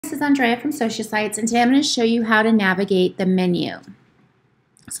this is Andrea from Social Sites, and today I'm going to show you how to navigate the menu.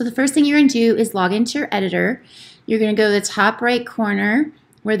 So the first thing you're going to do is log into your editor. You're going to go to the top right corner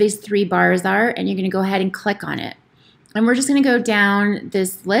where these three bars are, and you're going to go ahead and click on it. And we're just going to go down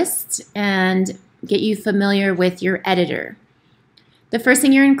this list and get you familiar with your editor. The first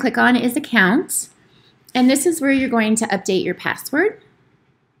thing you're going to click on is Account, and this is where you're going to update your password.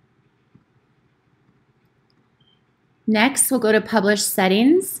 Next, we'll go to Publish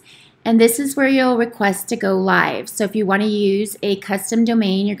Settings, and this is where you'll request to go live. So if you want to use a custom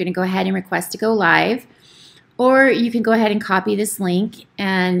domain, you're going to go ahead and request to go live, or you can go ahead and copy this link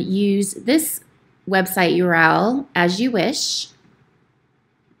and use this website URL as you wish.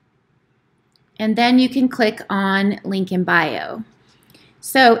 And then you can click on Link in Bio.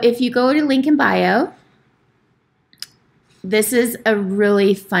 So if you go to Link in Bio, this is a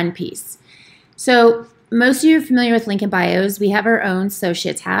really fun piece. So most of you are familiar with link in bios. We have our own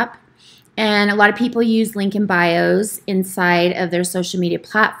Associates app, and a lot of people use link in bios inside of their social media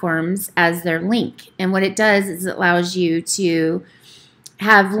platforms as their link. And what it does is it allows you to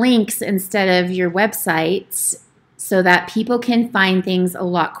have links instead of your websites so that people can find things a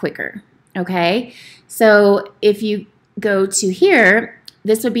lot quicker. Okay, so if you go to here,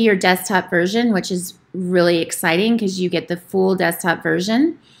 this would be your desktop version, which is really exciting because you get the full desktop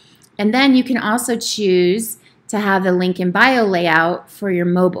version. And then you can also choose to have the link in bio layout for your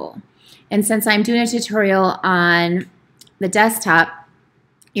mobile. And since I'm doing a tutorial on the desktop,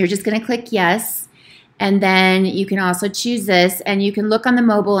 you're just going to click yes. And then you can also choose this, and you can look on the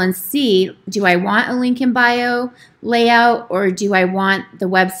mobile and see, do I want a link in bio layout, or do I want the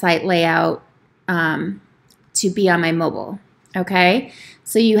website layout to be on my mobile? Okay,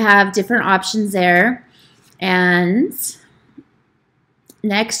 so you have different options there. And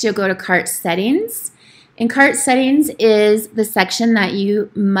next, you'll go to Cart Settings. And Cart Settings is the section that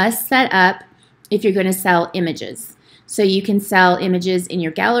you must set up if you're going to sell images. So you can sell images in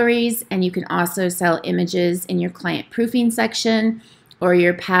your galleries, and you can also sell images in your client proofing section or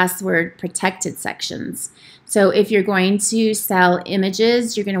your password protected sections. So if you're going to sell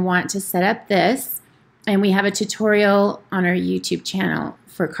images, you're going to want to set up this. And we have a tutorial on our YouTube channel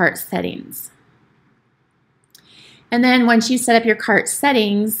for Cart Settings. And then once you set up your cart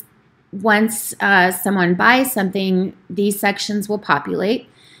settings, once someone buys something, these sections will populate.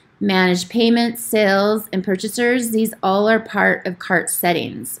 Manage payments, sales, and purchasers, these all are part of cart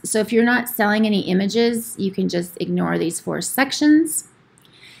settings. So if you're not selling any images, you can just ignore these 4 sections.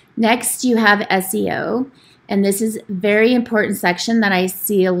 Next, you have SEO, and this is a very important section that I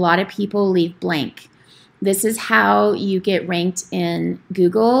see a lot of people leave blank. This is how you get ranked in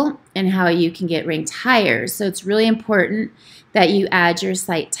Google and how you can get ranked higher. So it's really important that you add your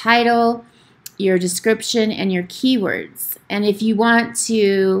site title, your description, and your keywords. And if you want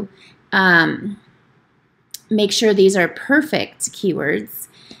to make sure these are perfect keywords,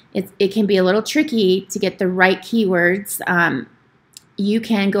 it can be a little tricky to get the right keywords. You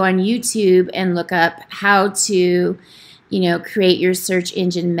can go on YouTube and look up how to create your search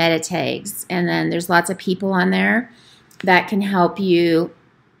engine meta tags. And then there's lots of people on there that can help you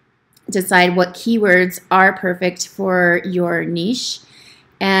decide what keywords are perfect for your niche,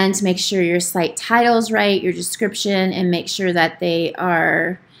 and to make sure your site title is right, your description, and make sure that they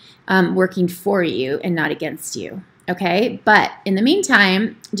are working for you and not against you. Okay, but in the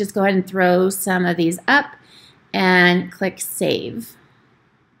meantime, just go ahead and throw some of these up and click Save.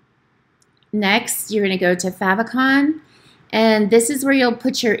 Next, you're going to go to Favicon. And this is where you'll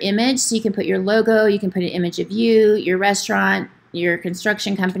put your image. So you can put your logo, you can put an image of you, your restaurant, your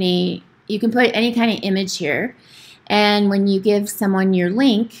construction company. You can put any kind of image here. And when you give someone your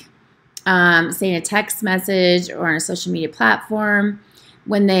link, say in a text message or on a social media platform,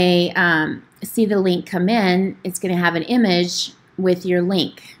 when they see the link come in, it's going to have an image with your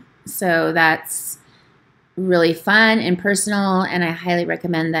link. So that's really fun and personal, and I highly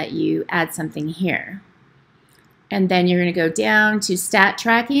recommend that you add something here. And then you're going to go down to Stat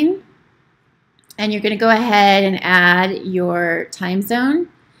Tracking, and you're going to go ahead and add your time zone.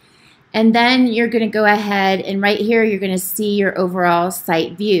 And then you're going to go ahead, and right here you're going to see your overall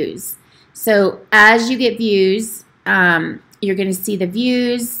site views. So as you get views, you're going to see the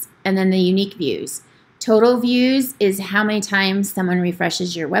views and then the unique views. Total views is how many times someone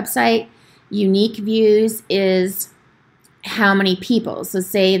refreshes your website. Unique views is how many people. So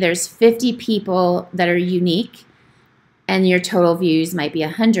say there's 50 people that are unique, and your total views might be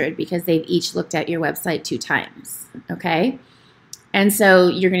 100 because they've each looked at your website 2 times, okay? And so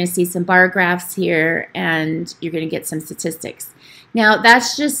you're going to see some bar graphs here, and you're going to get some statistics. Now,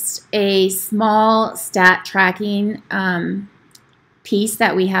 that's just a small stat tracking piece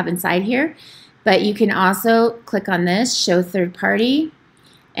that we have inside here. But you can also click on this, show third party.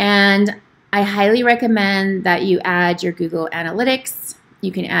 And I highly recommend that you add your Google Analytics.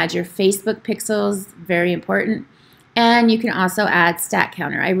 You can add your Facebook pixels, very important. And you can also add Stat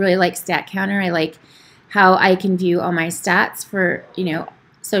Counter. I really like Stat Counter. I like how I can view all my stats for,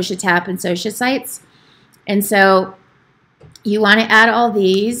 SocialTap and social sites. And so you want to add all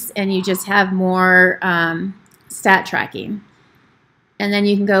these, and you just have more stat tracking. And then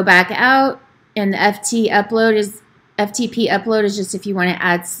you can go back out, and the FTP upload is just if you want to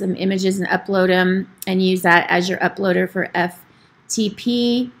add some images and upload them and use that as your uploader for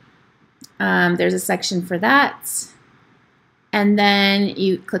FTP. There's a section for that. And then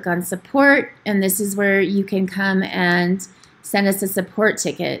you click on support, and this is where you can come and send us a support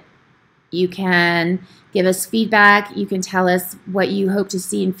ticket. You can give us feedback. You can tell us what you hope to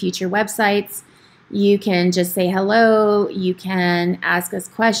see in future websites. You can just say hello. You can ask us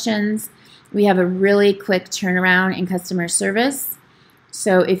questions. We have a really quick turnaround in customer service.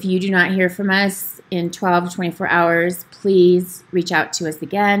 So if you do not hear from us in 12 to 24 hours, please reach out to us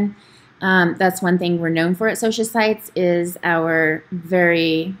again. That's one thing we're known for at Social Sites is our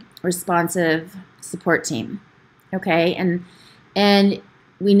very responsive support team. Okay, and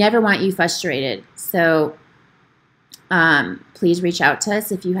we never want you frustrated. So please reach out to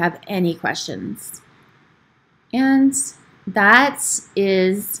us if you have any questions. And that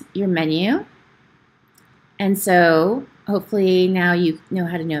is your menu. And so hopefully now you know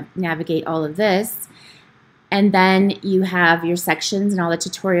how to navigate all of this. And then you have your sections and all the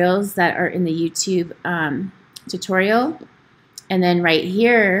tutorials that are in the YouTube tutorial. And then right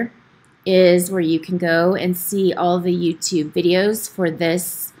here is where you can go and see all the YouTube videos for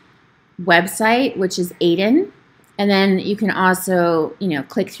this website, which is Aden. And then you can also,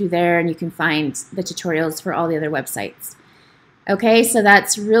 click through there and you can find the tutorials for all the other websites. Okay, so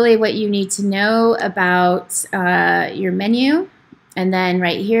that's really what you need to know about your menu. And then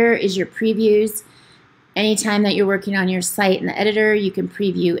right here is your previews. Anytime that you're working on your site in the editor, you can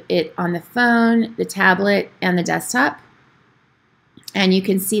preview it on the phone, the tablet, and the desktop. And you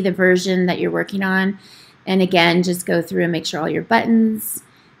can see the version that you're working on. And again, just go through and make sure all your buttons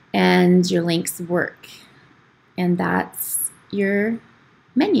and your links work. And that's your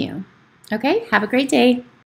menu. Okay, have a great day.